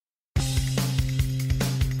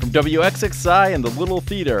From WXXI and the Little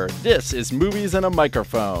Theater, this is Movies and a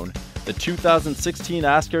Microphone. The 2016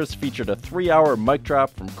 Oscars featured a 3-hour mic drop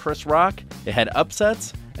from Chris Rock. It had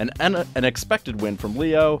upsets, an unexpected win from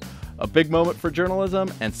Leo, a big moment for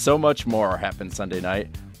journalism, and so much more happened Sunday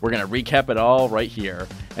night. We're going to recap it all right here.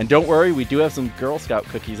 And don't worry, we do have some Girl Scout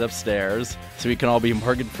cookies upstairs, so we can all be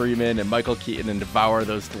Morgan Freeman and Michael Keaton and devour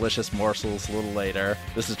those delicious morsels a little later.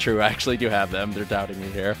 This is true, I actually do have them. They're doubting me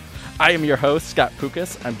here. I am your host, Scott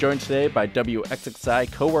Pukas. I'm joined today by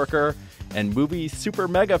WXXI co-worker and movie super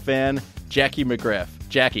mega fan, Jackie McGriff.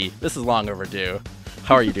 Jackie, this is long overdue.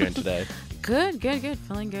 How are you doing today? Good.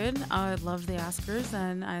 Feeling good. I love the Oscars,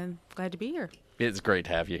 and I'm glad to be here. It's great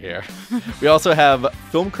to have you here. We also have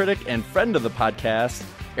film critic and friend of the podcast,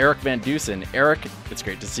 Eric Van Dusen. Eric, it's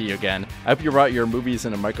great to see you again. I hope you brought your Movies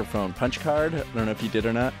and a Microphone punch card. I don't know if you did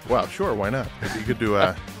or not. Wow, sure, why not? It'd be good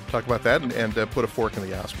to talk about that and put a fork in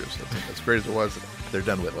the Oscars. As great as it was, they're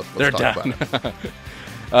done with. Let's talk about it.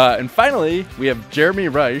 And finally, we have Jeremy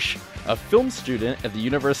Reich, a film student at the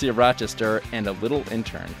University of Rochester and a little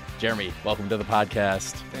intern. Jeremy, welcome to the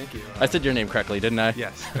podcast. Thank you. I said your name correctly, didn't I?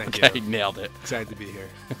 Yes, thank you. Okay, nailed it. Excited to be here.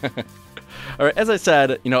 All right, as I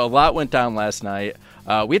said, a lot went down last night.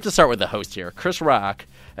 We have to start with the host here, Chris Rock.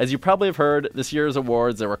 As you probably have heard, this year's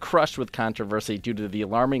awards, they were crushed with controversy due to the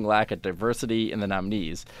alarming lack of diversity in the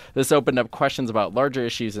nominees. This opened up questions about larger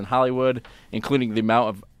issues in Hollywood, including the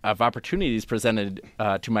amount of opportunities presented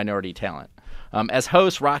to minority talent. As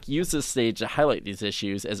host, Rock used this stage to highlight these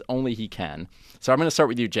issues as only he can. So I'm going to start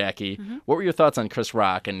with you, Jackie. Mm-hmm. What were your thoughts on Chris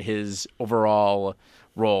Rock and his overall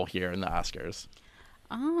role here in the Oscars?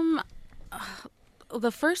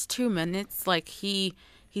 The first 2 minutes, like he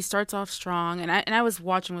starts off strong, and I was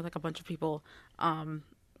watching with like a bunch of people, the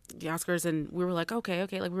Oscars, and we were like, okay,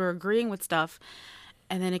 like we were agreeing with stuff,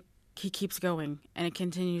 and then he keeps going, and it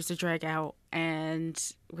continues to drag out,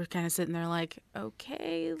 and we're kind of sitting there like,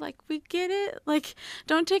 okay, like we get it, like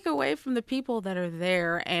don't take away from the people that are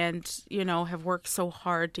there and have worked so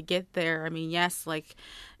hard to get there. I mean, yes, like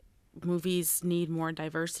movies need more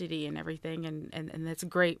diversity and everything, and that's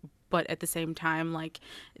great, but at the same time, like,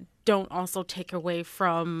 don't also take away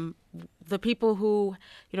from the people who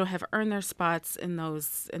have earned their spots in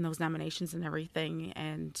those nominations and everything.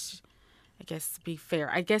 And I guess be fair,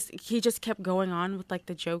 I guess he just kept going on with like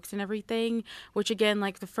the jokes and everything, which again,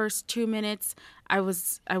 like the first 2 minutes I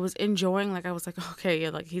was enjoying. Like I was like, okay,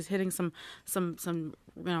 like he's hitting some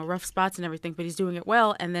rough spots and everything, but he's doing it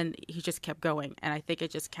well. And then he just kept going, and I think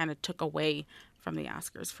it just kind of took away from the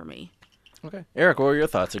Oscars for me. Okay. Eric, what were your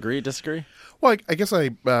thoughts? Agree, disagree? Well, I guess I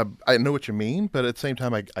know what you mean, but at the same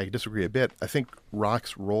time, I disagree a bit. I think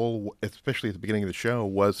Rock's role, especially at the beginning of the show,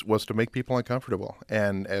 was to make people uncomfortable.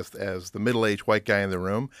 And as the middle-aged white guy in the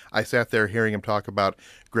room, I sat there hearing him talk about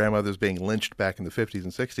grandmothers being lynched back in the 50s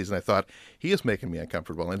and 60s, and I thought, he is making me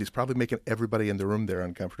uncomfortable, and he's probably making everybody in the room there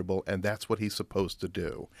uncomfortable, and that's what he's supposed to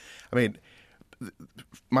do. I mean,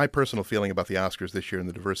 my personal feeling about the Oscars this year and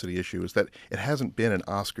the diversity issue is that it hasn't been an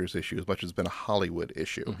Oscars issue as much as it's been a Hollywood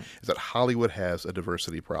issue. Mm-hmm. Is that Hollywood has a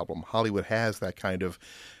diversity problem. Hollywood has that kind of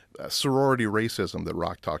sorority racism that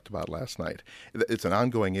Rock talked about last night. It's an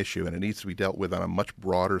ongoing issue, and it needs to be dealt with on a much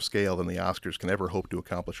broader scale than the Oscars can ever hope to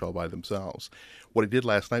accomplish all by themselves. What he did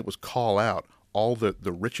last night was call out all the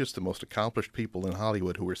richest and most accomplished people in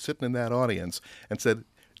Hollywood who were sitting in that audience and said,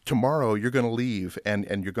 tomorrow you're going to leave and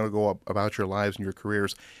you're going to go about your lives and your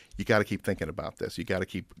careers. You got to keep thinking about this. You got to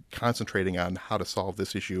keep concentrating on how to solve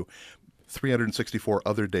this issue 364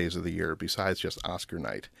 other days of the year besides just Oscar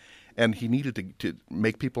night. And he needed to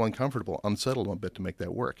make people uncomfortable, unsettle them a bit to make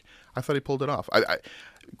that work. I thought he pulled it off.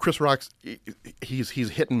 Chris Rock's, he's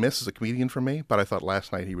hit and miss as a comedian for me, but I thought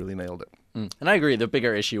last night he really nailed it. And I agree. The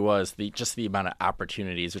bigger issue was the amount of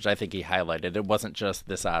opportunities, which I think he highlighted. It wasn't just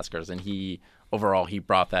this Oscars, and he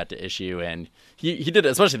brought that to issue, and he did it,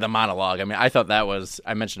 especially the monologue. I mean, I thought that was,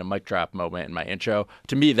 I mentioned a mic drop moment in my intro.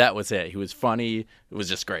 To me, that was it. He was funny. It was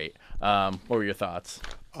just great. What were your thoughts?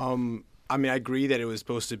 I mean, I agree that it was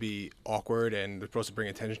supposed to be awkward and they're supposed to bring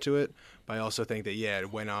attention to it, but I also think that,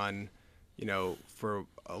 it went on, for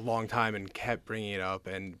a long time and kept bringing it up,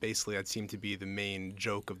 and basically that seemed to be the main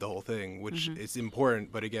joke of the whole thing, which is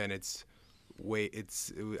important, but again, it's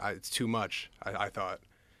too much, I thought.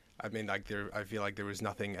 I mean, like I feel like there was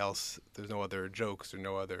nothing else. There's no other jokes or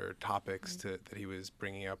no other topics that he was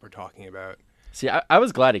bringing up or talking about. See, I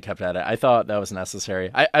was glad he kept at it. I thought that was necessary.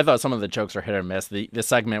 I thought some of the jokes were hit or miss. The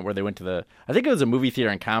segment where they went to I think it was a movie theater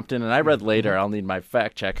in Compton, and I read later, I'll need my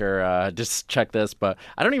fact checker just check this, but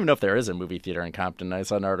I don't even know if there is a movie theater in Compton. I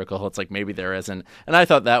saw an article, it's like maybe there isn't. And I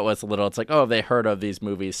thought that was a little, it's like, oh, they heard of these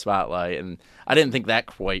movies, Spotlight, and I didn't think that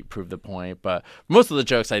quite proved the point. But most of the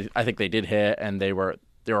jokes I think they did hit, and they were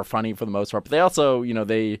funny for the most part. But they also,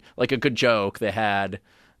 they, like a good joke, they had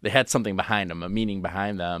something behind them, a meaning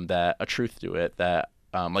behind them, a truth to it that,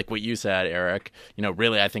 like what you said, Eric,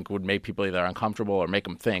 really I think would make people either uncomfortable or make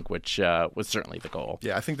them think, which was certainly the goal.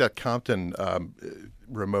 Yeah, I think that Compton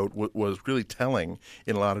remote was really telling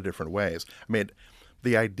in a lot of different ways. I mean,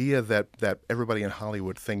 the idea that everybody in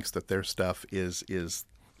Hollywood thinks that their stuff is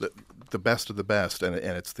the best of the best, and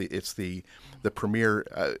it's the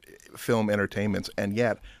premier film entertainments, and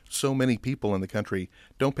yet so many people in the country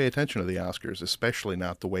don't pay attention to the Oscars, especially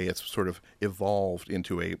not the way it's sort of evolved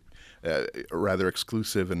into a rather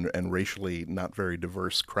exclusive and racially not very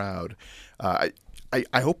diverse crowd.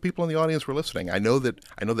 I hope people in the audience were listening. I know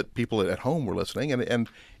that people at home were listening, and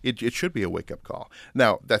it should be a wake-up call.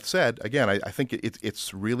 Now, that said, again, I think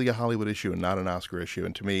it's really a Hollywood issue and not an Oscar issue.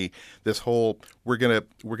 And to me, this whole we're gonna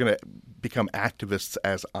become activists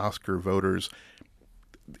as Oscar voters,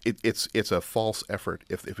 it's a false effort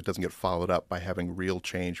if it doesn't get followed up by having real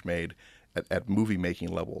change made at movie-making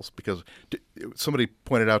levels. Because somebody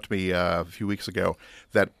pointed out to me a few weeks ago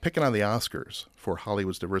that picking on the Oscars for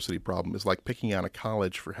Hollywood's diversity problem is like picking on a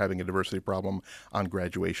college for having a diversity problem on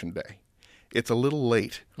graduation day. It's a little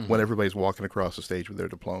late when everybody's walking across the stage with their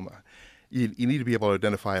diploma. You need to be able to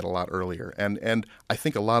identify it a lot earlier. And I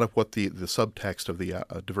think a lot of what the subtext of the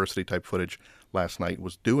diversity-type footage last night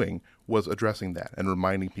was doing was addressing that and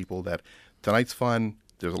reminding people that tonight's fun.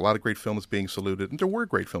 There's a lot of great films being saluted, and there were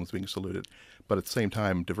great films being saluted. But at the same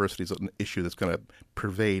time, diversity is an issue that's going to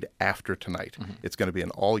pervade after tonight. It's going to be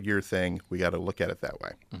an all-year thing. We got to look at it that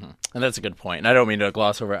way. And that's a good point. And I don't mean to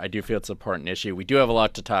gloss over it. I do feel it's an important issue. We do have a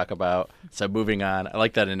lot to talk about. So moving on. I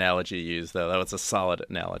like that analogy you used, though. That was a solid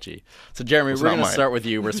analogy. So, Jeremy, we're going to start with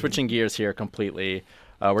you. We're switching gears here completely.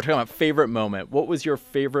 We're talking about favorite moment. What was your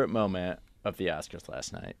favorite moment of the Oscars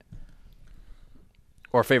last night?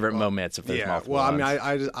 Or favorite moments, if there's multiple ones.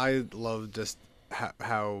 I mean, I love just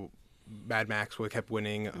how Mad Max kept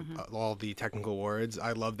winning all the technical awards.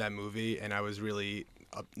 I love that movie, and I was really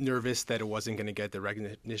nervous that it wasn't going to get the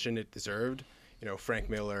recognition it deserved. Frank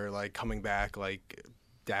Miller, coming back,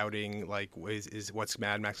 doubting, is what's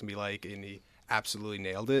Mad Max going to be like, and he absolutely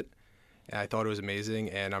nailed it. And I thought it was amazing,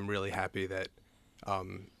 and I'm really happy that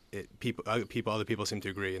other people seem to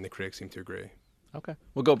agree, and the critics seem to agree. Okay.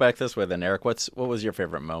 We'll go back this way then, Eric. What was your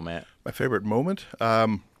favorite moment? My favorite moment?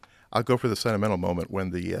 I'll go for the sentimental moment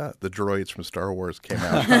when the droids from Star Wars came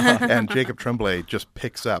out, and Jacob Tremblay just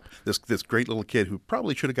picks up this great little kid who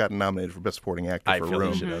probably should have gotten nominated for Best Supporting Actor for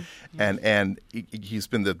Room. He should have. And he's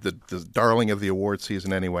been the darling of the award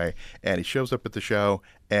season anyway, and he shows up at the show,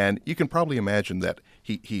 and you can probably imagine that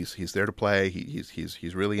he's there to play.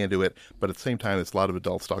 He's really into it, but at the same time, it's a lot of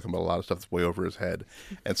adults talking about a lot of stuff that's way over his head.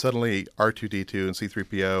 And suddenly, R2D2 and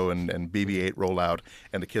C-3PO and BB-8 roll out,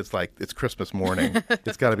 and the kid's like, it's Christmas morning.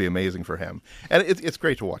 It's got to be amazing for him, and it's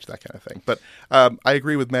great to watch that kind of thing. But I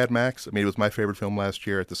agree with Mad Max. I mean, it was my favorite film last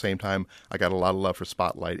year. At the same time, I got a lot of love for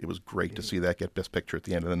Spotlight. It was great to see that get Best Picture at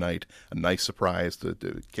the end of the night. A nice surprise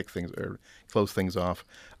to kick things or close things off.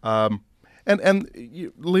 And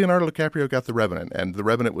Leonardo DiCaprio got The Revenant, and The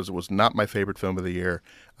Revenant was not my favorite film of the year.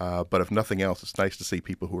 But if nothing else, it's nice to see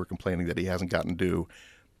people who are complaining that he hasn't gotten due.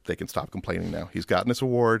 They can stop complaining now. He's gotten his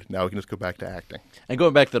award. Now he can just go back to acting. And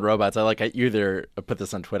going back to the robots, you either put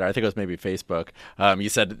this on Twitter. I think it was maybe Facebook. You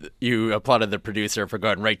said you applauded the producer for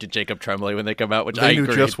going right to Jacob Tremblay when they come out, which I agreed.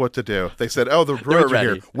 They knew just what to do. They said, "Oh, the droids are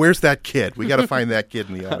here. Where's that kid? We got to find that kid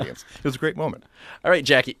in the audience." It was a great moment. All right,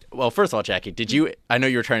 Jackie. Well, first of all, Jackie, did you? I know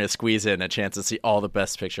you were trying to squeeze in a chance to see all the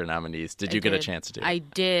Best Picture nominees. Did you get a chance to do it? I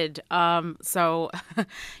did. So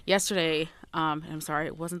yesterday. I'm sorry,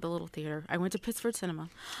 it wasn't the little theater. I went to Pittsford Cinema.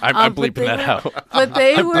 I'm bleeping that out. But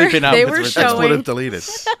they were showing. That's what I've deleted.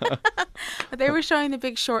 But they were showing The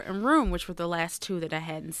Big Short and Room, which were the last two that I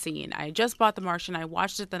hadn't seen. I just bought The Martian. I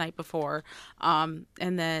watched it the night before, and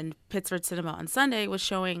then Pittsford Cinema on Sunday was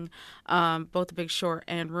showing both The Big Short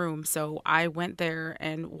and Room. So I went there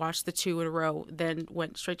and watched the two in a row. Then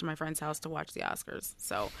went straight to my friend's house to watch the Oscars.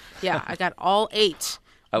 So yeah, I got all 8.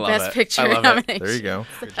 Best Picture nominations. There you go.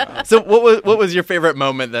 So what was your favorite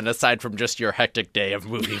moment then, aside from just your hectic day of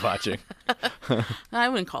movie watching? I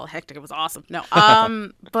wouldn't call it hectic. It was awesome. No.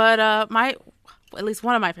 But at least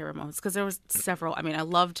one of my favorite moments, because there was several. I mean, I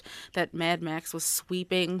loved that Mad Max was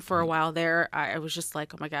sweeping for a while there. I was just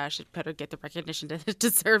like, oh my gosh, it better get the recognition that it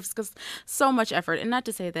deserves, because so much effort. And not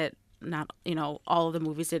to say that not, all of the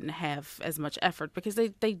movies didn't have as much effort, because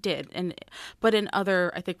they did. But in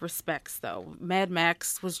other, I think, respects, though, Mad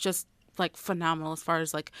Max was just like phenomenal as far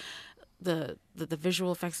as like the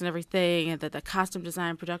visual effects and everything, and the costume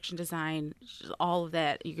design, production design, all of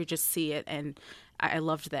that. You could just see it, and I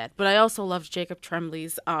loved that. But I also loved Jacob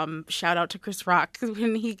Tremblay's shout out to Chris Rock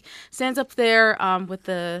when he stands up there with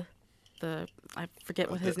the I forget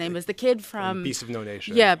what his name is. The kid from Beast of No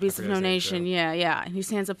Nation. Yeah, Beast of No Nation. Yeah. And he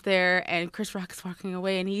stands up there, and Chris Rock is walking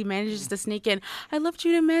away, and he manages to sneak in, I loved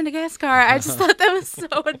you to Madagascar. I just thought that was so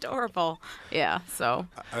adorable. Yeah, so.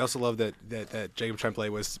 I also love that Jacob Tremblay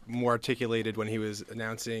was more articulated when he was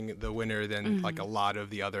announcing the winner than like a lot of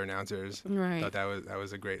the other announcers. Right. Thought that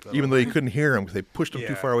was a great little... Even though you couldn't hear him because they pushed him too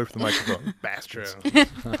Yeah. far away from the microphone. Bastards.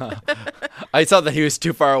 I saw that he was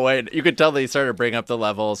too far away. You could tell that he started to bring up the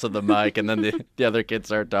levels of the mic, and then the other kids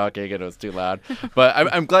started talking, and it was too loud. But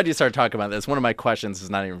I'm glad you started talking about this. One of my questions is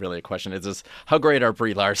not even really a question. It's just, how great are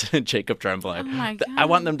Brie Larson and Jacob Tremblay? Oh my God. I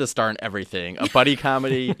want them to star in everything. A buddy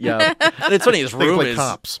comedy. Yeah. And it's funny, his Room like is...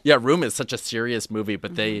 Cops. Yeah, Room is such a serious movie,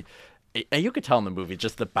 but they... And you could tell in the movie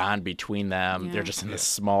just the bond between them. Yeah. They're just in this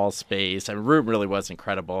small space. And Room really was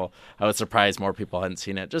incredible. I was surprised more people hadn't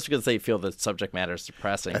seen it just because they feel the subject matter is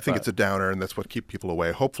depressing. I think it's a downer, and that's what keeps people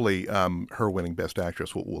away. Hopefully, her winning Best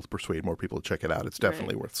Actress will persuade more people to check it out. It's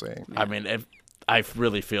definitely worth seeing. I mean, I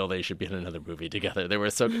really feel they should be in another movie together. They were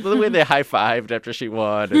so... The way they high-fived after she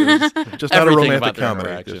won. It was Just not a everything romantic about their comedy.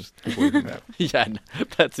 interaction. Just avoiding that. Yeah,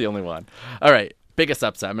 that's the only one. All right, biggest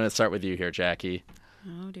upset. I'm going to start with you here, Jackie.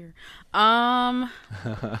 Oh dear.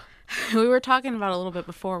 We were talking about it a little bit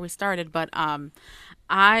before we started, but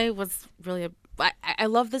I was really I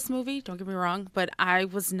love this movie, don't get me wrong, but I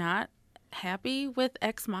was not happy with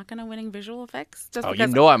Ex Machina winning visual effects. Just Oh,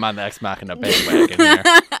 because I'm on the Ex Machina bandwagon here.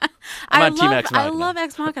 I'm on Team Ex Machina. I love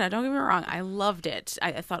Ex Machina. Don't get me wrong. I loved it.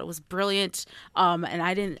 I thought it was brilliant.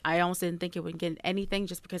 And I almost didn't think it would get anything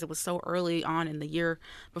just because it was so early on in the year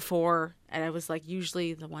before. And I was like,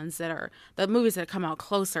 usually the movies that come out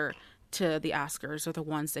closer to the Oscars are the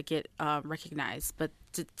ones that get recognized. But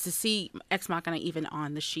to see Ex Machina even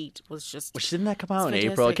on the sheet was just... Which didn't that come out in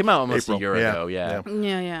fantastic. April? It came out almost a year Yeah. ago, yeah.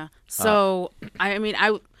 Yeah. So, I mean,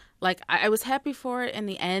 I was happy for it in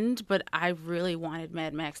the end, but I really wanted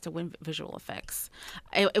Mad Max to win visual effects.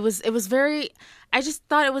 It was very... I just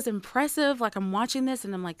thought it was impressive. Like, I'm watching this,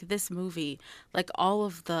 and I'm like, this movie, like, all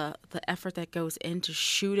of the effort that goes into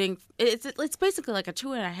shooting... It's basically like a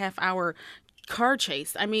 2.5 hour car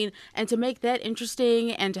chase. I mean, and to make that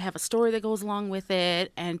interesting and to have a story that goes along with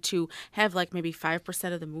it and to have like maybe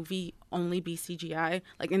 5% of the movie only be CGI,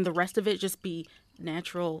 like, and the rest of it just be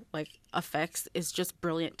natural like effects is just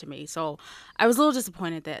brilliant to me. So I was a little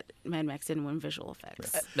disappointed that Mad Max didn't win visual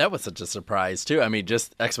effects. That was such a surprise, too. I mean,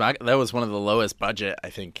 just Ex Machina, that was one of the lowest budget,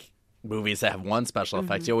 I think, movies that have one special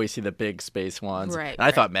effects. You always see the big space ones. Right, And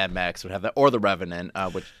I thought Mad Max would have that, or The Revenant,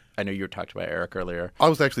 which I know you were talking about, Eric, earlier. I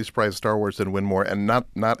was actually surprised Star Wars didn't win more, and not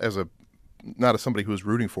as somebody who was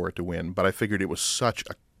rooting for it to win, but I figured it was such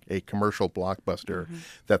a commercial blockbuster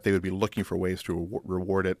that they would be looking for ways to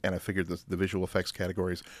reward it, and I figured the visual effects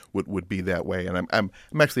categories would be that way. And I'm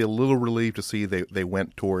actually a little relieved to see they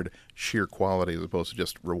went toward sheer quality as opposed to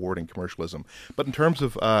just rewarding commercialism. But in terms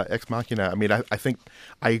of Ex Machina, I mean, I think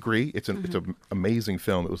I agree. It's an amazing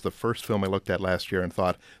film. It was the first film I looked at last year and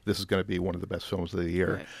thought this is going to be one of the best films of the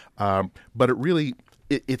year. Right. But it really...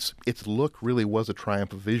 Its look really was a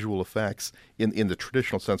triumph of visual effects in the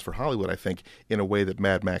traditional sense for Hollywood, I think, in a way that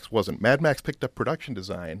Mad Max wasn't. Mad Max picked up production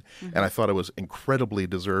design, and I thought it was incredibly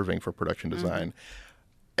deserving for production design.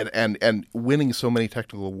 And winning so many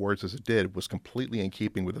technical awards as it did was completely in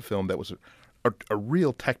keeping with a film that was a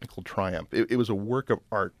real technical triumph. It was a work of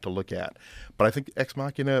art to look at. But I think Ex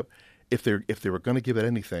Machina... If they were going to give it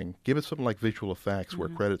anything, give it something like visual effects, where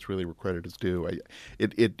credit's really where credit is due.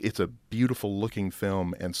 It's a beautiful looking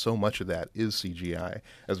film, and so much of that is CGI,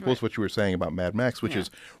 as opposed to what you were saying about Mad Max, which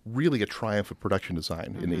is really a triumph of production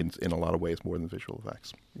design in a lot of ways more than visual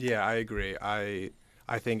effects. Yeah, I agree. I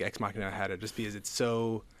think Ex Machina had it just because it's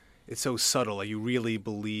so subtle. Like, you really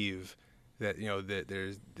believe that that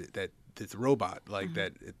there's that this robot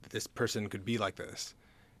this person could be like this.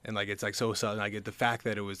 And like, it's like so sudden. I get the fact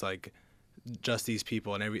that it was like just these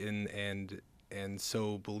people and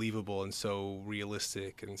so believable and so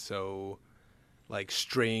realistic and so like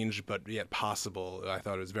strange but yet possible. I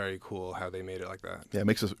thought it was very cool how they made it like that. Yeah, it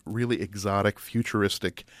makes this really exotic,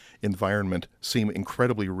 futuristic environment seem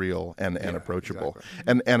incredibly real and approachable.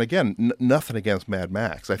 Exactly. And again, nothing against Mad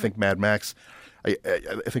Max. I think Mad Max. I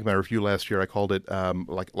think my review last year I called it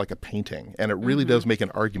like a painting, and it really does make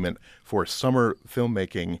an argument for summer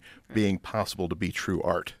filmmaking being possible to be true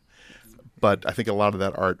art. But I think a lot of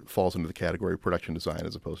that art falls into the category of production design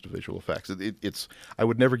as opposed to visual effects. It's I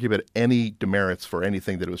would never give it any demerits for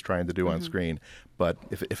anything that it was trying to do on screen. But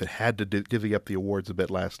if it had to divvy up the awards a bit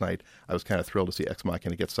last night, I was kind of thrilled to see Ex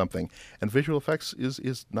Machina get something. And visual effects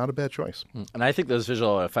is not a bad choice. And I think those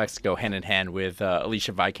visual effects go hand in hand with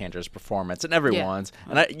Alicia Vikander's performance and everyone's.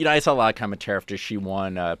 Yeah. And I saw a lot of commentary after she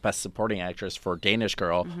won Best Supporting Actress for Danish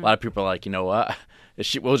Girl. A lot of people are like, you know what?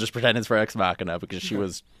 We'll just pretend it's for Ex Machina because she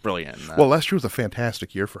was brilliant. Well, last year was a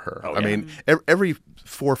fantastic year for her. I mean, every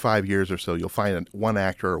 4 or 5 years or so, you'll find one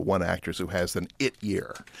actor or one actress who has an it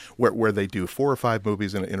year where they do 4 or 5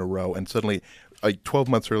 movies in a row, and suddenly, like 12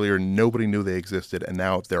 months earlier, nobody knew they existed, and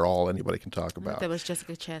now they're all anybody can talk about. That was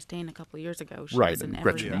Jessica Chastain a couple of years ago. She right, was in and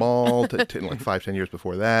Gretchen everything. Mol, like 5-10 years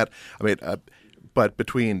before that. I mean, but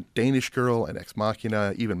between Danish Girl and Ex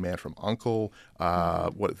Machina, even Man from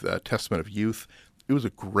U.N.C.L.E., Testament of Youth, it was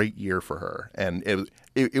a great year for her, and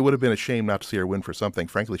it would have been a shame not to see her win for something.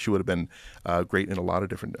 Frankly, she would have been great in a lot of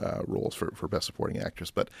different roles for Best Supporting Actress.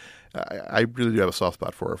 But I really do have a soft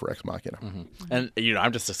spot for her for Ex Machina. And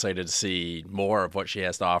I'm just excited to see more of what she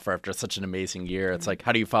has to offer after such an amazing year. It's like,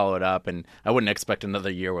 how do you follow it up? And I wouldn't expect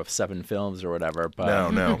another year with 7 films or whatever.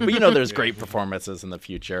 But No. But there's great performances in the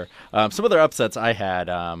future. Some other upsets I had.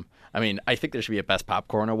 I think there should be a Best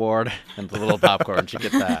Popcorn Award, and the little popcorn should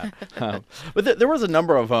get that. But there was a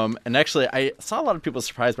number of them, and actually I saw a lot of people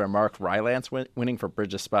surprised by Mark Rylance winning for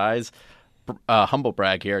Bridge of Spies. Humble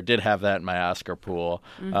brag here, did have that in my Oscar pool.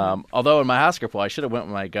 Although in my Oscar pool, I should have went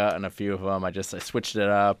with my gut on a few of them. I switched it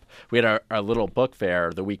up. We had our little book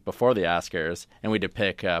fair the week before the Oscars, and we did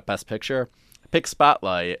pick Best Picture. Pick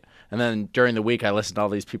Spotlight, and then during the week I listened to all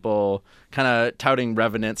these people kind of touting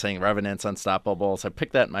Revenant, saying Revenant's unstoppable. So I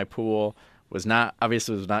picked that in my pool. Was not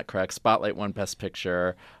correct. Spotlight won Best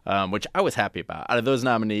Picture, which I was happy about. Out of those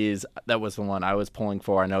nominees, that was the one I was pulling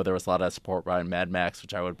for. I know there was a lot of support behind Mad Max,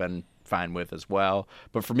 which I would have been fine with as well.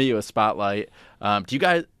 But for me, it was Spotlight. Do you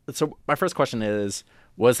guys? So my first question is,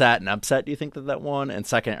 was that an upset? Do you think that won? And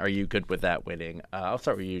second, are you good with that winning? I'll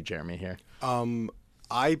start with you, Jeremy. Here.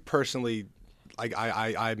 I personally.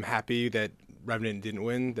 I'm happy that Revenant didn't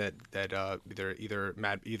win. That either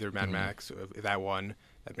Mad Max, if that won,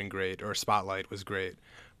 that'd been great, or Spotlight was great.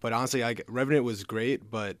 But honestly, Revenant was great,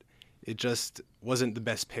 but it just wasn't the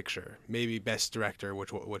best picture. Maybe Best Director,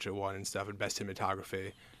 which it won and stuff, and Best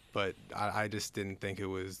Cinematography. But I just didn't think it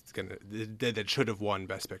was that should have won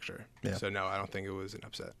Best Picture. Yeah. So no, I don't think it was an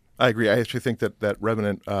upset. I agree. I actually think that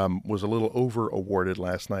Revenant was a little over awarded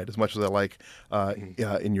last night. As much as I like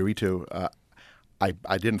Inarritu,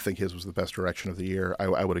 I didn't think his was the best direction of the year.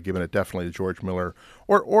 I would have given it definitely to George Miller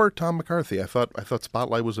or Tom McCarthy. I thought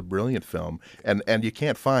Spotlight was a brilliant film, and you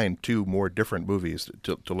can't find 2 more different movies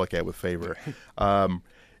to look at with favor.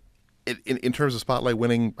 In terms of Spotlight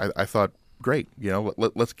winning, I thought great.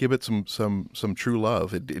 Let's give it some true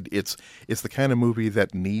love. It's the kind of movie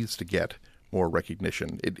that needs to get more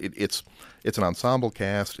recognition. It's an ensemble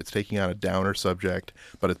cast. It's taking on a downer subject,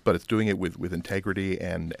 but it's doing it with integrity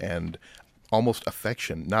and almost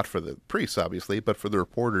affection, not for the priests, obviously, but for the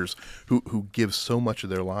reporters who give so much of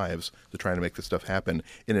their lives to trying to make this stuff happen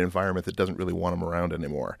in an environment that doesn't really want them around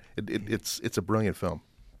anymore. It's a brilliant film.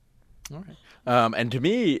 All right. And to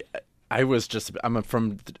me, I'm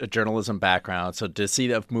from a journalism background, so to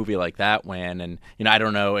see a movie like that win, and I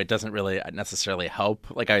don't know, it doesn't really necessarily help.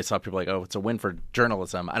 Like I saw people like, oh, it's a win for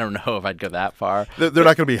journalism. I don't know if I'd go that far. They're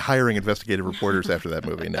not going to be hiring investigative reporters after that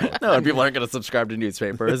movie, no. No, and people aren't going to subscribe to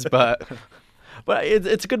newspapers, but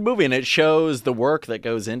it's a good movie, and it shows the work that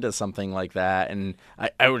goes into something like that. And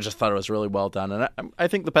I just thought it was really well done, and I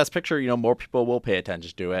think the Best Picture, more people will pay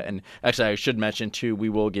attention to it. And actually, I should mention too, we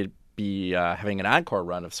will be having an encore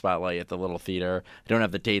run of Spotlight at the Little Theater. I don't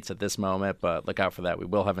have the dates at this moment, but look out for that. We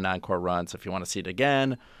will have an encore run, so if you want to see it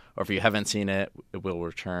again, or if you haven't seen it, it will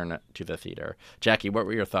return to the theater. Jackie, what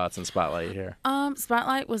were your thoughts on Spotlight here?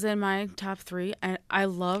 Spotlight was in my top 3, and I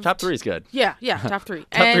loved... Top 3 is good. Yeah, top 3.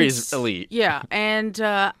 Top 3 is elite. Yeah, and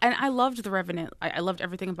I loved The Revenant. I loved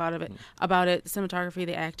everything about it. Cinematography,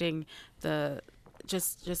 the acting,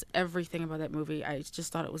 just everything about that movie. I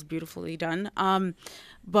just thought it was beautifully done.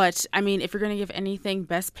 But I mean, if you're going to give anything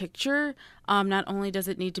Best Picture, not only does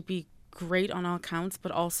it need to be great on all counts,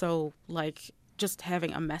 but also just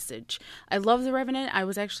having a message. I love The Revenant. I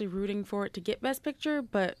was actually rooting for it to get Best Picture,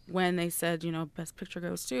 but when they said, Best Picture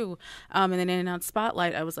goes to, and then they announced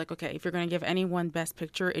Spotlight, I was like, okay, if you're going to give anyone Best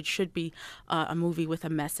Picture, it should be a movie with a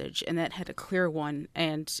message, and that had a clear one,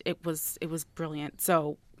 and it was brilliant.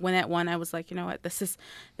 So when that won, I was like, you know what, this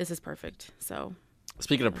is perfect. So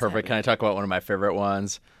speaking of perfect, can I talk about one of my favorite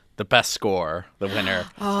ones? The best score, the winner.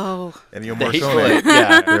 Oh. Ennio The Hateful Morricone. Eight,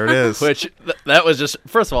 yeah. There it is. Which, that was just,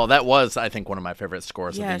 first of all, that was, I think, one of my favorite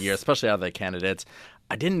scores of Yes. the year, especially out of the candidates.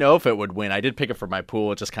 I didn't know if it would win. I did pick it for my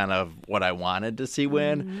pool, just kind of what I wanted to see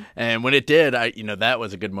win. Mm-hmm. And when it did, that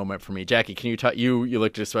was a good moment for me. Jackie, can you talk? You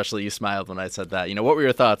looked especially, you smiled when I said that. What were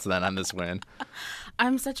your thoughts then on this win?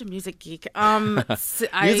 I'm such a music geek.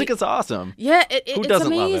 Music is awesome. Yeah, Who it's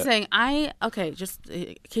doesn't love it? amazing. Just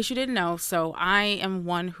in case you didn't know, so I am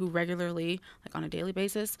one who regularly, like on a daily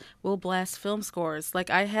basis, will blast film scores. Like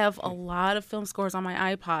I have a lot of film scores on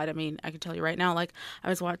my iPod. I mean, I can tell you right now, like I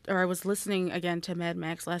was listening again to Mad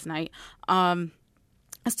Max last night. I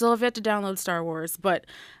still have yet to download Star Wars, but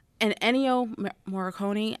Ennio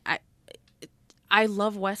Morricone, I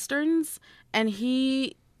love Westerns, and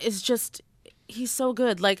he is just... He's so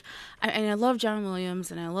good. Like, I love John Williams,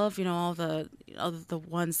 and I love all the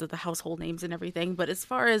ones that the household names and everything. But as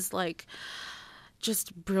far as like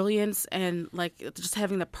just brilliance and like just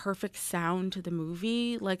having the perfect sound to the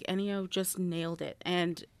movie, like Ennio just nailed it,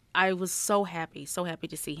 and I was so happy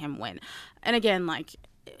to see him win. And again, like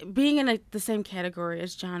being in the same category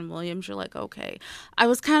as John Williams, you're like, okay. I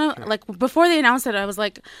was kind of like, before they announced it, I was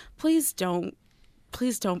like, please don't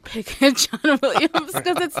pick John Williams,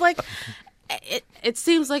 because it's like. It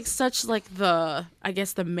seems like such like the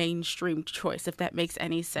mainstream choice, if that makes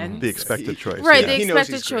any sense. The expected choice. Right, yeah. the He knows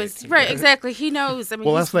expected he's choice. great. Right, exactly. He knows. I mean,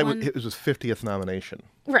 Well, he's last night won... it was his 50th nomination.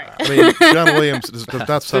 Right. I mean, John Williams does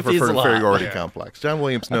not suffer 50 is from a lot. inferiority Yeah. complex. John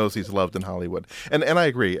Williams knows he's loved in Hollywood. And I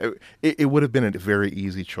agree. It would have been a very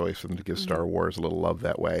easy choice for them to give Star Wars a little love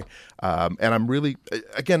that way. And I'm really,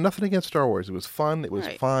 again, nothing against Star Wars. It was fun. It was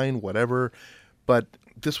Right. fine, whatever. But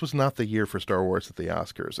this was not the year for Star Wars at the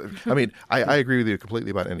Oscars. I mean, I agree with you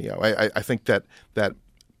completely about Ennio. I think that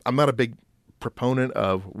I'm not a big proponent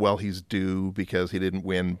of, well, he's due because he didn't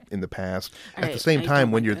win in the past. At the Right. same I time,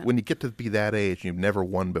 don't when like that. when you get to be that age and you've never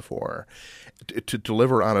won before, to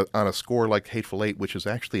deliver on a score like Hateful Eight, which is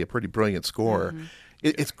actually a pretty brilliant score, Mm-hmm.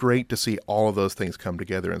 it's great to see all of those things come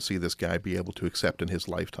together and see this guy be able to accept in his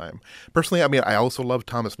lifetime. Personally, I mean, I also love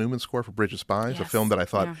Thomas Newman's score for Bridge of Spies, a Yes. film that I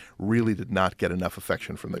thought Yeah. really did not get enough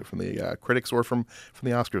affection from the critics or from the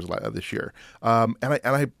Oscars this year.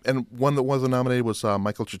 And one that wasn't nominated was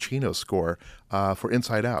Michael Giacchino's score for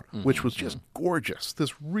Inside Out, which was just gorgeous.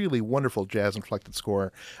 This really wonderful jazz inflected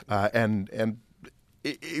score, and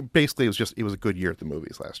it basically was a good year at the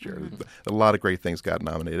movies last year. A lot of great things got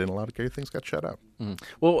nominated, and a lot of great things got shut out.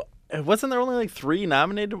 Well, wasn't there only like 3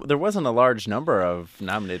 nominated? There wasn't a large number of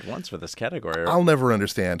nominated ones for this category. I'll never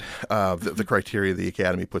understand the criteria the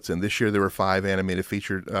Academy puts in. This year there were 5 animated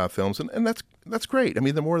feature films, and that's great. I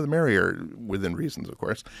mean, the more the merrier, within reasons, of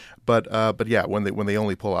course. But yeah, when they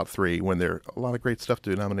only pull out 3, when there are a lot of great stuff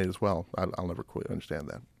to nominate as well, I'll never quite understand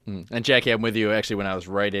that. And Jackie, I'm with you. Actually, when I was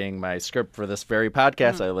writing my script for this very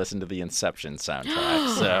podcast, I listened to the Inception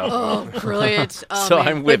soundtrack. So, Oh, brilliant! Oh, So man.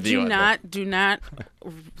 I'm with But you on do not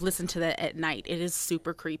listen to that at night. It is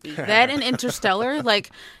super creepy. That and Interstellar, like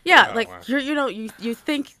wow. you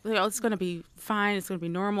think it's going to be fine, it's going to be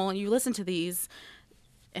normal, and you listen to these,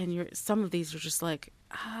 and some of these are just like,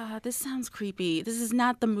 this sounds creepy. This is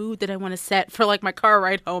not the mood that I want to set for like my car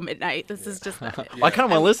ride home at night. This is just not it. well, I kind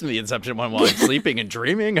of want to listen to the Inception one while I'm sleeping and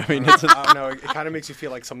dreaming. I mean, it's No, it kind of makes you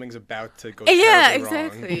feel like something's about to go Yeah, terribly wrong.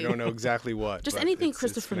 exactly. You don't know exactly what. Just but anything it's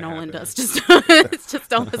Christopher gonna Nolan happen. does, just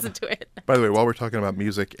don't listen to it. By the way, while we're talking about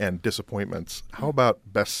music and disappointments, how about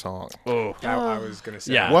Best Song? I was going to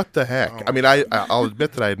say. Yeah. What the heck? I mean, I'll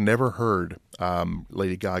admit that I had never heard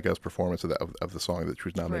Lady Gaga's performance of the song that she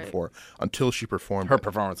was nominated Right. for until she performed her it.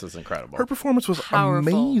 performance is incredible. Her performance was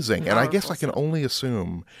Powerful. amazing, and I guess I Powerful can only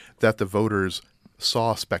assume that the voters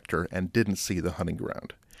saw Spectre and didn't see The Hunting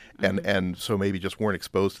Ground, and so maybe just weren't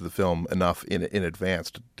exposed to the film enough in advance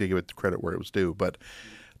to give it the credit where it was due. But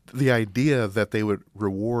the idea that they would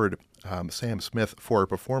reward Sam Smith for a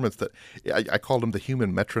performance that I called him the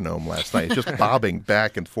human metronome last night, just bobbing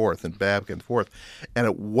back and forth, and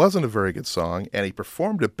it wasn't a very good song, and he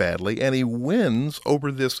performed it badly, and he wins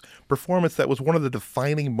over this performance that was one of the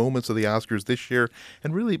defining moments of the Oscars this year,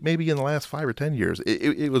 and really maybe in the last 5 or 10 years.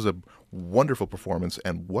 It was a wonderful performance,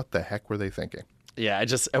 and what the heck were they thinking? Yeah,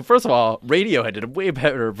 first of all, Radiohead did a way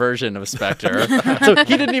better version of Spectre. So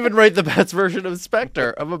he didn't even write the best version of Spectre,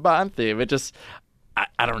 of a Bond theme.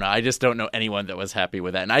 I don't know. I just don't know anyone that was happy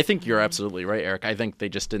with that. And I think you're absolutely right, Eric. I think they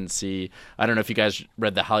just didn't see. I don't know if you guys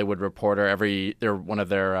read the Hollywood Reporter. One of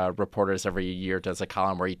their reporters every year does a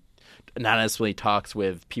column where he anonymously talks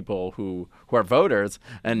with people who are voters,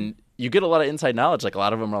 and you get a lot of inside knowledge. Like a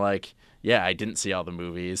lot of them are like, yeah, I didn't see all the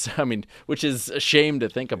movies. I mean, which is a shame to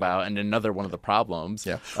think about, and another one of the problems.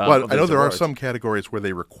 Yeah. Well, I know there awards. are some categories where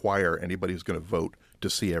they require anybody who's going to vote to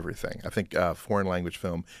see everything. I think foreign language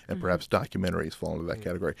film and perhaps documentaries fall into that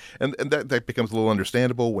category. And that becomes a little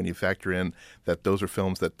understandable when you factor in that those are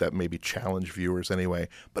films that maybe challenge viewers anyway.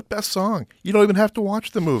 But best song, you don't even have to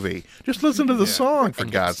watch the movie. Just listen to the song, for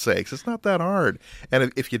God's sakes. It's not that hard.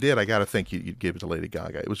 And if you did, I got to think you'd give it to Lady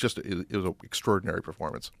Gaga. It was an extraordinary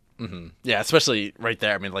performance. Mm-hmm. Yeah, especially right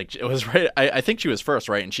there. I mean, like it was right. I think she was first,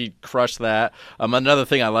 right, and she crushed that. Another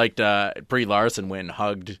thing I liked, Brie Larson when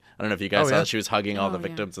hugged. I don't know if you guys saw. She was hugging all the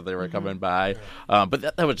victims as they were coming by.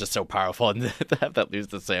 But that was just so powerful, and to have that lose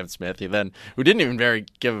to Sam Smith, who didn't even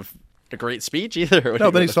give a great speech either.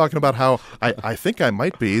 No, then he's talking about how I think I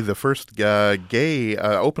might be the first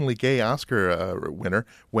openly gay Oscar winner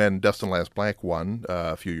when Dustin Last Black won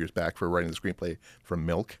a few years back for writing the screenplay for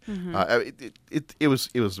Milk. It was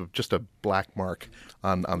just a black mark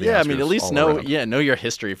on the Oscars. Yeah, I mean, at least know your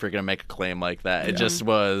history if you're going to make a claim like that. It just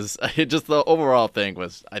was. The overall thing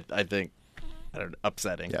was, I think,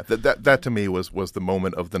 upsetting. Yeah, that to me was the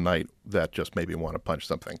moment of the night that just made me want to punch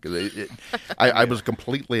something. I was a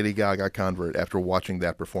complete Lady Gaga convert after watching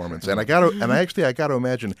that performance, and I got to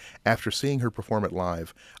imagine after seeing her perform it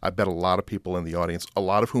live, I bet a lot of people in the audience, a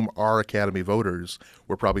lot of whom are Academy voters,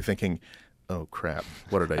 were probably thinking, "Oh crap,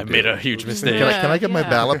 what did I do? Made a huge mistake. Can I get my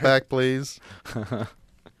ballot back, please?"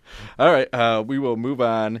 All right, we will move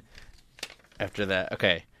on after that.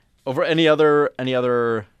 Okay, over any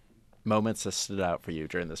other moments that stood out for you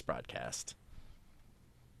during this broadcast?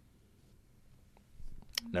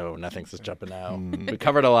 No, nothing's just jumping out. We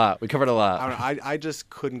covered a lot. I don't know. I just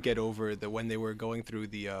couldn't get over that when they were going through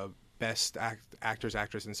the best actors,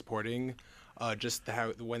 actress, and supporting, just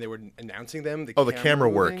how when they were announcing them. The camera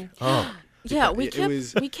work. Oh. Yeah, we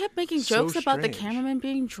kept making jokes about the cameraman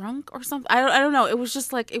being drunk or something. I don't know. It was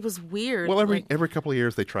just like it was weird. Well, every couple of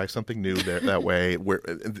years they try something new that way. Where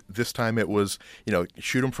this time it was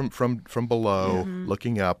shoot them from below,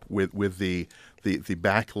 looking up with the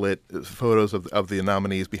backlit photos of the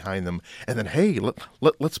nominees behind them, and then hey,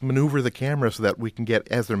 let's maneuver the camera so that we can get,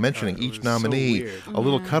 as they're mentioning each nominee, a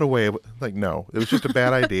little cutaway of, no, it was just a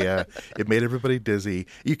bad idea. It made everybody dizzy.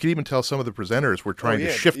 You could even tell some of the presenters were trying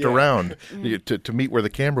to shift around to meet where the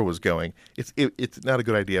camera was going. It's not a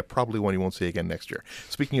good idea. Probably one you won't see again next year.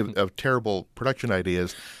 Speaking of terrible production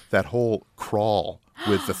ideas, that whole crawl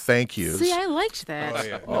with the thank yous. See, I liked that. Oh,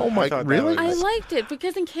 yeah. Oh my, really? I liked it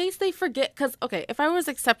because in case they forget, because okay, if I was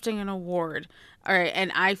accepting an award, all right,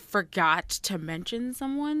 and I forgot to mention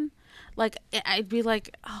someone, like I'd be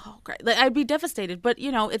like, oh, great, like, I'd be devastated. But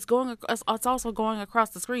it's also going across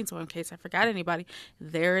the screen. So in case I forgot anybody,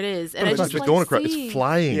 there it is. And it's not just going across; it's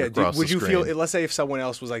flying across would the you screen. feel? Let's say if someone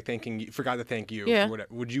else was like forgot to thank you. Yeah. For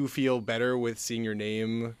whatever, would you feel better with seeing your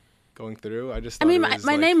name going through? I mean,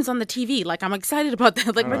 my name is on the TV. Like, I'm excited about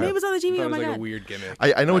that. Like, my name is on the TV. Oh my God. God. A weird gimmick.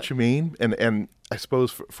 I know what you mean, and I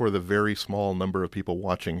suppose for the very small number of people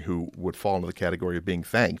watching who would fall into the category of being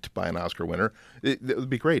thanked by an Oscar winner, it would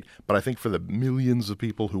be great. But I think for the millions of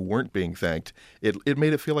people who weren't being thanked, it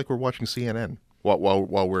made it feel like we're watching CNN while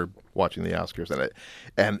we're watching the Oscars.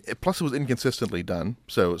 Plus it was inconsistently done.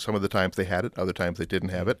 So some of the times they had it, other times they didn't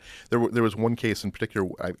have it. There was one case in particular,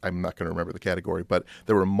 I'm not going to remember the category, but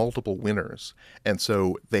there were multiple winners. And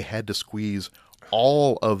so they had to squeeze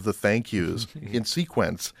all of the thank yous in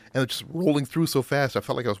sequence, and it's just rolling through so fast. I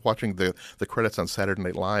felt like I was watching the credits on Saturday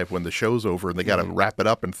Night Live when the show's over and they got to wrap it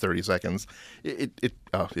up in 30 seconds.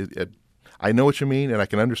 I know what you mean, and I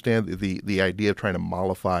can understand the idea of trying to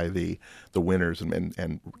mollify the winners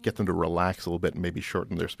and get them to relax a little bit and maybe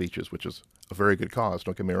shorten their speeches, which is a very good cause,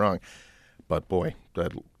 don't get me wrong. But boy,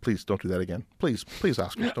 please don't do that again. Please,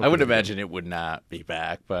 Oscars. I would imagine it would not be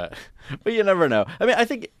back, but you never know. I mean, I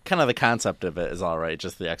think kind of the concept of it is all right,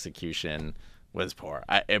 just the execution was poor.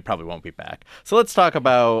 It probably won't be back. So let's talk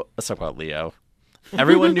about Leo.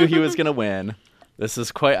 Everyone knew he was going to win. This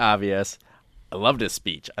is quite obvious. I loved his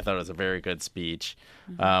speech. I thought it was a very good speech.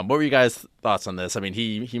 What were you guys' thoughts on this? I mean,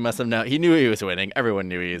 he must have known. He knew he was winning. Everyone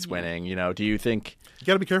knew he was winning. Do you think? You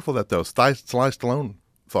got to be careful of that, though. Sly Stallone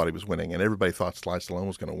thought he was winning, and everybody thought Sly Stallone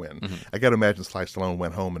was going to win. I got to imagine Sly Stallone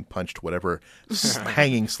went home and punched whatever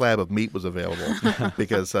hanging slab of meat was available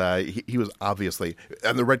because he was obviously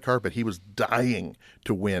on the red carpet. He was dying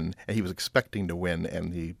to win, and he was expecting to win,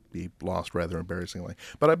 and he lost rather embarrassingly.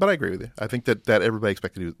 But I agree with you. I think that everybody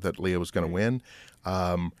expected that Leo was going to win.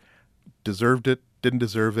 Deserved it, didn't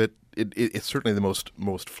deserve it. It's certainly the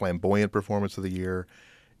most flamboyant performance of the year.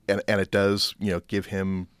 And it does, give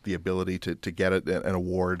him the ability to get an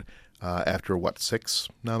award after, 6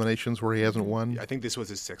 nominations where he hasn't won? I think this was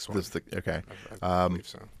his 6th one. Okay. I believe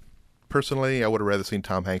so. Personally, I would have rather seen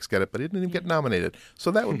Tom Hanks get it, but he didn't even get nominated.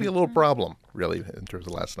 So that would be a little problem, really, in terms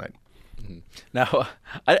of last night. Now,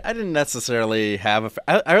 I didn't necessarily have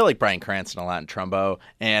I really like Bryan Cranston a lot in Trumbo,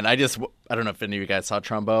 and I don't know if any of you guys saw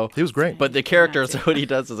Trumbo. He was great. But the character, so what he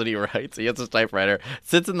does is that he writes, he has his typewriter,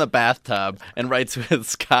 sits in the bathtub, and writes with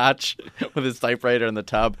scotch with his typewriter in the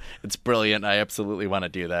tub. It's brilliant. I absolutely want to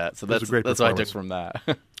do that. So that's what I took from that.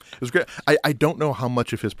 It was great. I don't know how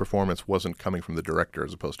much of his performance wasn't coming from the director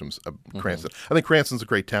as opposed to Cranston. I think Cranston's a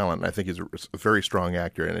great talent, and I think he's a very strong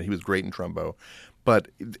actor, and he was great in Trumbo. But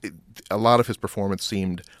a lot of his performance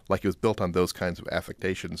seemed like it was built on those kinds of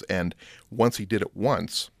affectations. And once he did it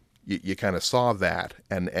once, you kind of saw that.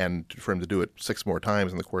 And for him to do it 6 more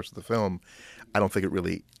times in the course of the film, I don't think it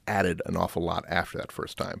really added an awful lot after that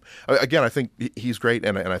first time. Again, I think he's great,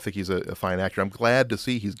 and I think he's a fine actor. I'm glad to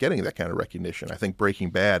see he's getting that kind of recognition. I think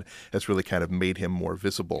Breaking Bad has really kind of made him more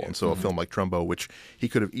visible. And so a film like Trumbo, which he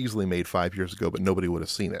could have easily made 5 years ago, but nobody would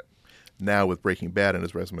have seen it. Now with Breaking Bad in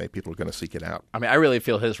his resume, people are going to seek it out. I mean, I really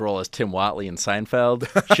feel his role as Tim Whatley in Seinfeld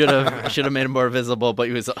should have made him more visible, but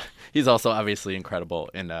he's also obviously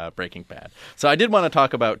incredible in Breaking Bad. So I did want to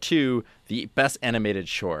talk about, too, the best animated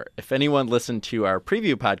short. If anyone listened to our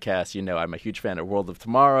preview podcast, I'm a huge fan of World of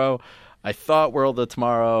Tomorrow. I thought World of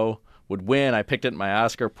Tomorrow would win. I picked it in my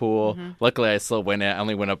Oscar pool. Luckily, I still win it. I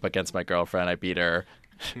only went up against my girlfriend. I beat her.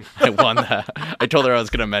 I won that. I told her I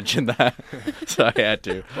was going to mention that, so I had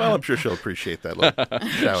to. Well, I'm sure she'll appreciate that little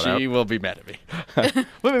shout out. She will be mad at me.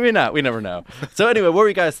 But maybe not. We never know. So anyway, what were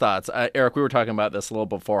you guys' thoughts? Eric, we were talking about this a little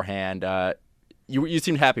beforehand. You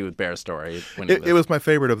seemed happy with Bear Story. It was my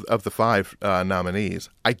favorite of the 5 nominees.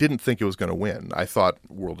 I didn't think it was going to win. I thought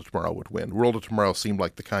World of Tomorrow would win. World of Tomorrow seemed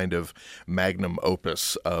like the kind of magnum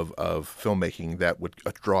opus of filmmaking that would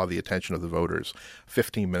draw the attention of the voters.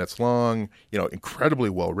 15 minutes long, incredibly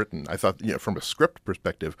well written. I thought, from a script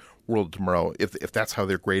perspective, World of Tomorrow, if that's how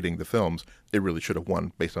they're grading the films, it really should have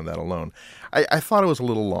won based on that alone. I thought it was a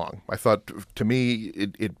little long. I thought, to me,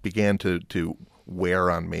 it began to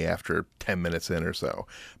wear on me after 10 minutes in or so.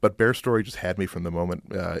 But Bear Story just had me from the moment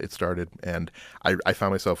it started, and I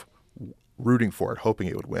found myself rooting for it, hoping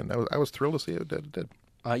it would win. I was thrilled to see it did.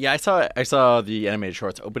 Yeah, I saw the animated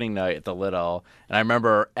shorts opening night at the Little, and I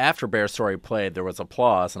remember after Bear Story played, there was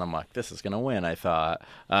applause, and I'm like, this is going to win, I thought.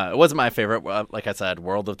 It wasn't my favorite. Like I said,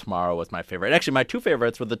 World of Tomorrow was my favorite. Actually, my 2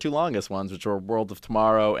 favorites were the 2 longest ones, which were World of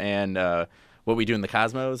Tomorrow and What We Do in the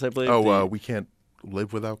Cosmos, I believe. We Can't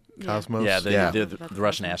Live Without Cosmos? Yeah, the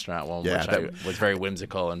Russian astronaut one, which was very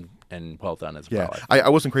whimsical and well done as well. I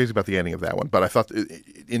wasn't crazy about the ending of that one, but I thought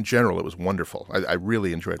in general it was wonderful. I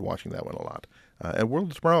really enjoyed watching that one a lot. And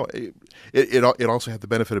World of Tomorrow, it also had the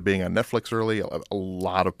benefit of being on Netflix early. A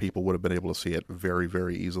lot of people would have been able to see it very,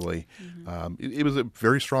 very easily. It was a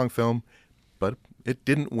very strong film, but it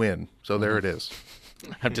didn't win, so there it is.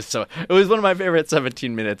 It was one of my favorite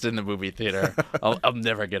 17 minutes in the movie theater. I'll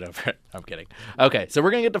never get over it. I'm kidding. Okay, so we're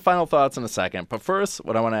going to get to final thoughts in a second. But first,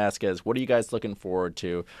 what I want to ask is, what are you guys looking forward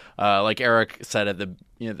to? Like Eric said at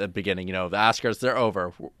the beginning, the Oscars, they're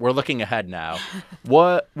over. We're looking ahead now.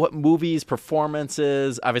 What movies,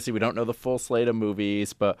 performances? Obviously, we don't know the full slate of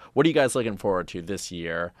movies, but what are you guys looking forward to this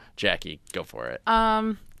year? Jackie, go for it.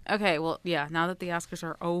 Okay, well, yeah, now that the Oscars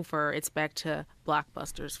are over, it's back to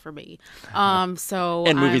blockbusters for me.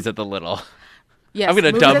 Movies at the Little. Yes, I'm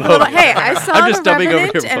going to dub over. Hey, I saw I'm just The dubbing over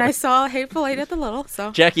Revenant, your and I voice. saw Hateful Eight at the Little, so.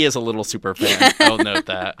 Jackie is a Little super fan. I'll note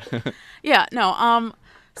that. Yeah, no,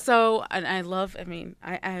 so, and I love,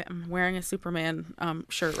 I'm wearing a Superman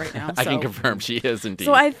shirt right now. So. I can confirm she is indeed.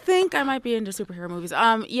 So I think I might be into superhero movies.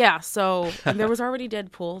 So there was already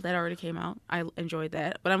Deadpool that already came out. I enjoyed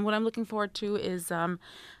that. But what I'm looking forward to is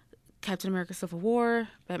Captain America: Civil War,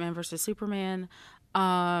 Batman vs. Superman.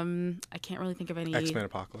 I can't really think of any. X-Men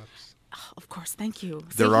Apocalypse. Oh, of course, thank you.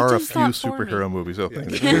 There are a few superhero movies opening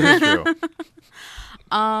this year. It's true.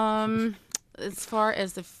 As far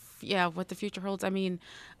as what the future holds,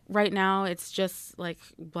 right now it's just like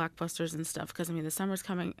blockbusters and stuff because the summer's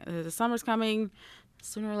coming.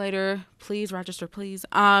 sooner or later, please register, please.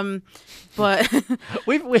 But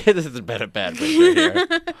This has been a bad week right here.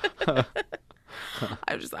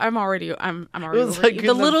 I'm already was over like it. in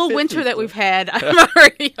The the little 50s. winter that we've had. I'm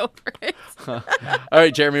already over it. All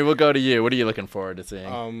right, Jeremy, we'll go to you. What are you looking forward to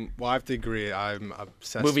seeing? Well, I have to agree. I'm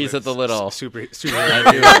obsessed Movies with at the Little. Super movies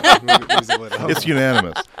at the Little. It's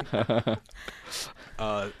unanimous.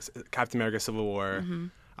 Captain America: Civil War.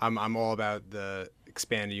 I'm all about the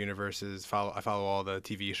expanded universes. I follow all the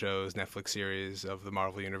TV shows, Netflix series of the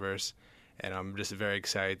Marvel universe, and I'm just very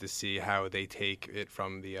excited to see how they take it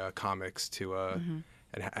from the comics to and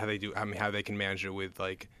how they do. I mean, how they can manage it with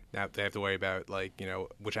like now they have to worry about like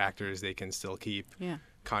which actors they can still keep,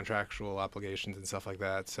 contractual obligations and stuff like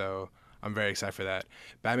that. So I'm very excited for that.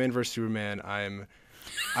 Batman vs Superman. I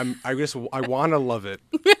want to love it.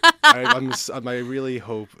 I really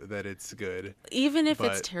hope that it's good. Even if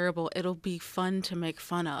But- it's terrible, it'll be fun to make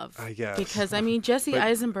fun of. I guess. Because I mean, Jesse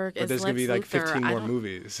Eisenberg But is there's Lex gonna be like Luthor. 15 I more don't-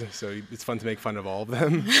 movies, so it's fun to make fun of all of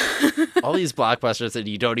them. All these blockbusters and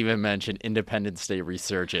you don't even mention Independence Day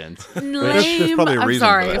Resurgence. Lame. probably a I'm reason for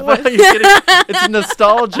sorry. that. What are you kidding? It's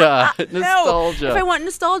nostalgia. No, Nostalgia. if I want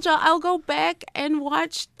nostalgia, I'll go back and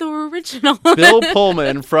watch the original. Bill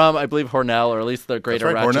Pullman from, I believe, Hornell, or at least the greater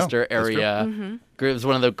That's right, Hornell. Rochester That's true. area. It was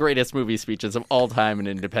one of the greatest movie speeches of all time in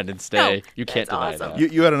Independence Day. You can't that's deny awesome.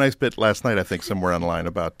 that. You had a nice bit last night, I think, somewhere online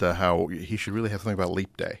about how he should really have something about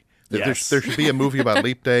Leap Day. Yes. There should be a movie about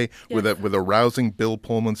Leap Day with a rousing Bill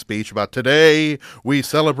Pullman speech about today we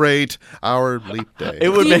celebrate our Leap Day. It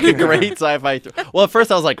would make a great sci-fi. Well, at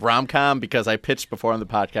first I was like rom-com because I pitched before on the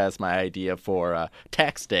podcast my idea for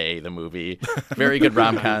Tax Day, the movie. Very good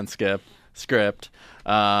rom-com script.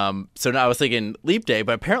 So now I was thinking Leap Day,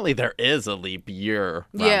 but apparently there is a leap year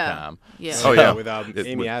rom-com. Yeah. Oh yeah, with It's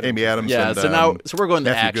Amy with Adams. Amy Adams. Yeah, and, so we're going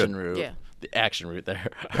the Matthew action Good. route. Yeah. The action route there.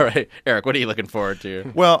 All right, Eric, what are you looking forward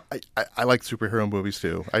to? Well, I like superhero movies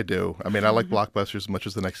too. I do. I mean, I like blockbusters as much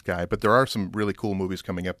as the next guy, but there are some really cool movies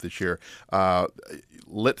coming up this year.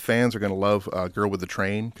 Lit fans are going to love Girl with the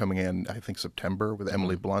Train coming in, I think, September with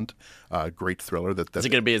Emily Blunt. Great thriller. That Is it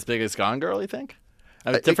going to be as big as Gone Girl, you think?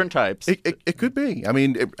 Different types. It could be. I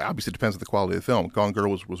mean, it obviously depends on the quality of the film. Gone Girl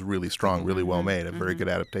was really strong, really well made, a very good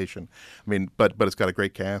adaptation. I mean, but it's got a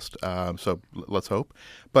great cast, so let's hope.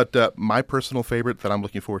 But my personal favorite that I'm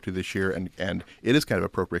looking forward to this year, and it is kind of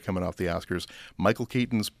appropriate coming off the Oscars, Michael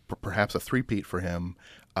Keaton's perhaps a three-peat for him,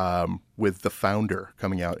 with The Founder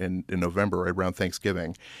coming out in November, right around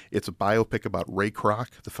Thanksgiving. It's a biopic about Ray Kroc,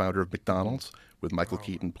 the founder of McDonald's, with Michael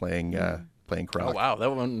Keaton playing Kroc. Oh, wow.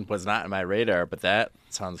 That one was not on my radar, but that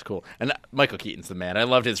sounds cool. And Michael Keaton's the man. I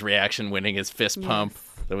loved his reaction winning his fist pump.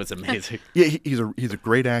 That was amazing. Yeah, he's a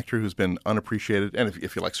great actor who's been unappreciated. And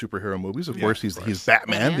if you like superhero movies, of course, he's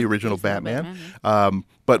Batman, the original He's the Batman. Batman,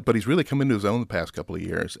 But he's really come into his own the past couple of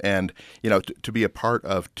years. And to be a part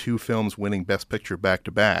of two films winning Best Picture back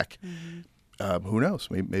to back, who knows?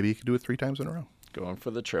 Maybe he could do it 3 times in a row. Going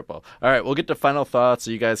for the triple. All right, we'll get to final thoughts.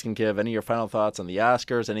 So you guys can give any of your final thoughts on the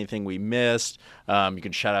Oscars, anything we missed. You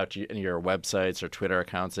can shout out any of your websites or Twitter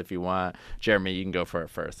accounts if you want. Jeremy, you can go for it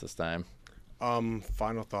first this time.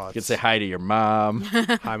 Final thoughts. You can say hi to your mom,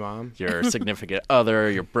 Hi, Mom. your significant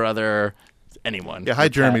other, your brother, anyone. Yeah, hi,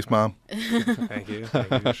 Jeremy's mom. Thank you.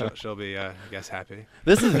 Thank you. She'll be, I guess, happy.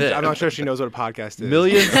 This is it. I'm not sure she knows what a podcast is.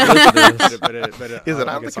 Millions of listeners. But Is it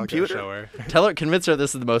I on the guess I'll computer? show her. Tell her, convince her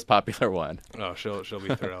this is the most popular one. Oh, she'll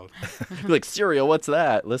be thrilled. Be like, Serial, what's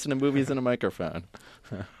that? Listen to movies in a microphone.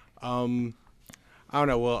 I don't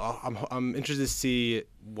know. Well, I'm interested to see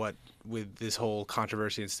what with this whole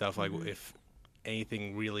controversy and stuff. Like, if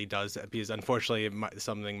anything really does, because unfortunately,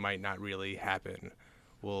 something might not really happen.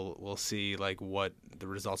 We'll see like what the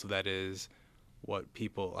results of that is, what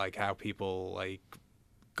people like, how people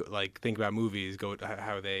like think about movies,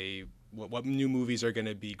 how they what new movies are going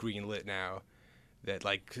to be greenlit now. That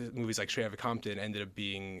like movies like Straight Outta Compton ended up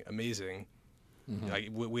being amazing.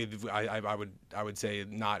 Like I would say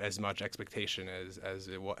not as much expectation as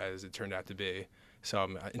it turned out to be. So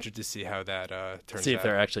I'm interested to see how that turns out. See if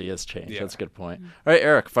there actually is change. Yeah. That's a good point. All right,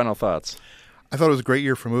 Eric, final thoughts. I thought it was a great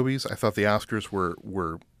year for movies. I thought the Oscars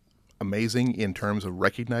were amazing in terms of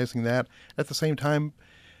recognizing that. At the same time,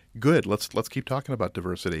 good. Let's keep talking about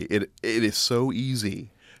diversity. It is so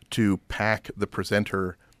easy to pack the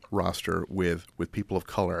presenter roster with people of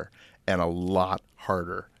color, and a lot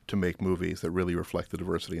harder to make movies that really reflect the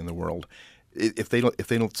diversity in the world. If they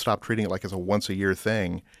don't stop treating it like it's a once a year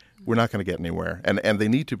thing, we're not going to get anywhere. And they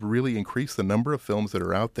need to really increase the number of films that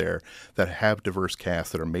are out there that have diverse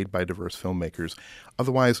casts, that are made by diverse filmmakers.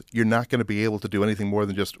 Otherwise, you're not going to be able to do anything more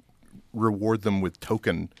than just reward them with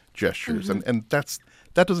token gestures. And that's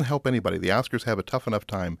that doesn't help anybody. The Oscars have a tough enough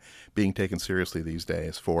time being taken seriously these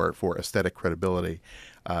days for aesthetic credibility.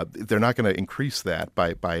 They're not going to increase that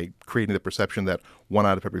by creating the perception that 1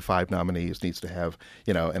 out of every 5 nominees needs to have,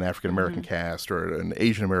 an African American cast or an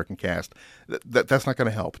Asian American cast. That's not going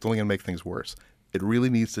to help. It's only going to make things worse. It really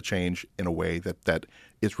needs to change in a way that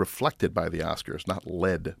is reflected by the Oscars, not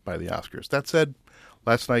led by the Oscars. That said,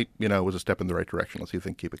 last night, was a step in the right direction. Let's see if they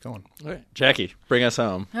can keep it going. All right. Jackie, bring us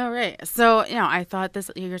home. All right. So, I thought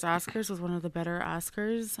this year's Oscars was one of the better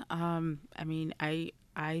Oscars.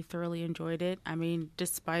 I thoroughly enjoyed it.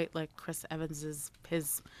 Despite like Chris Evans's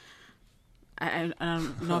I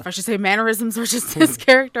don't know if I should say mannerisms or just his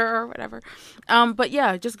character or whatever. But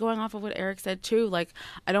yeah, just going off of what Eric said too, like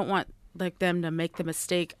I don't want like them to make the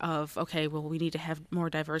mistake of, okay, well, we need to have more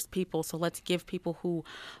diverse people, so let's give people who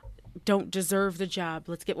don't deserve the job.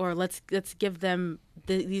 Let's give them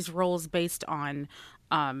these roles based on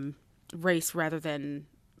race rather than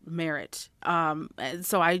merit. And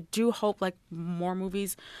so I do hope like more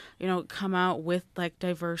movies, come out with like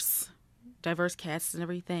diverse casts and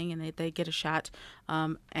everything, and they get a shot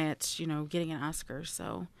at getting an Oscar.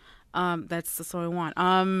 So that's what I want.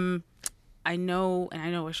 I know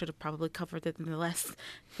I should have probably covered it in the last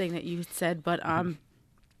thing that you said, but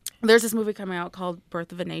there's this movie coming out called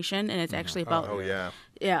Birth of a Nation, and it's actually about Nat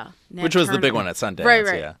which was the Turner. big one at Sundance,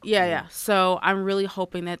 right. Yeah. So I'm really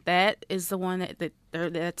hoping that is the one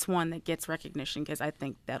that's one that gets recognition, because I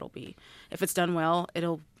think that'll be, if it's done well,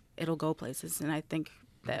 it'll go places, and I think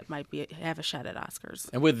that might have a shot at Oscars.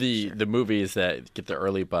 And with the movies that get the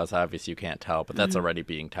early buzz, obviously you can't tell, but that's already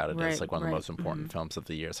being touted as like one of the most important films of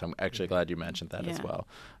the year. So I'm actually glad you mentioned that as well.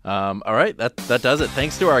 All right, that does it.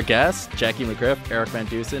 Thanks to our guests, Jackie McGriff, Eric Van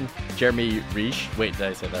Dusen, Jeremy Reich. Wait, did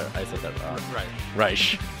I say that? I said that wrong.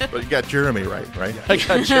 Reich. But you got Jeremy right? I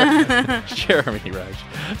got Jeremy Reich.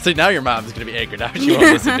 So now your mom's going to be angry. Now she won't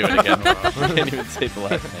listen to it again. I can't even say the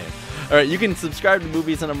last name. All right, you can subscribe to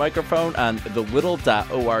Movies on a Microphone on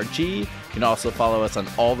thelittle.org. You can also follow us on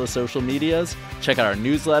all the social medias. Check out our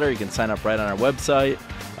newsletter. You can sign up right on our website.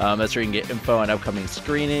 That's where you can get info on upcoming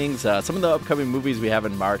screenings. Some of the upcoming movies we have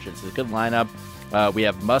in March. It's a good lineup. We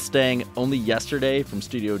have Mustang, Only Yesterday from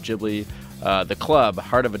Studio Ghibli. The Club,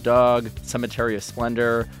 Heart of a Dog, Cemetery of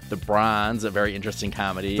Splendor, The Bronze, a very interesting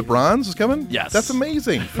comedy. The Bronze is coming? Yes. That's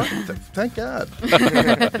amazing. Thank God.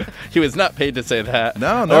 He was not paid to say that.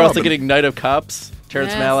 No. We're also getting Knight of Cups,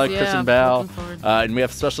 Terrence Malick, Kristen Bell. And we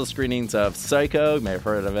have special screenings of Psycho, you may have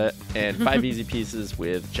heard of it, and 5 Easy Pieces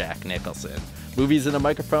with Jack Nicholson. Movies in a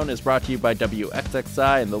Microphone is brought to you by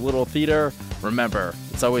WXXI and the Little Theater. Remember,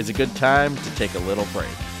 it's always a good time to take a little break.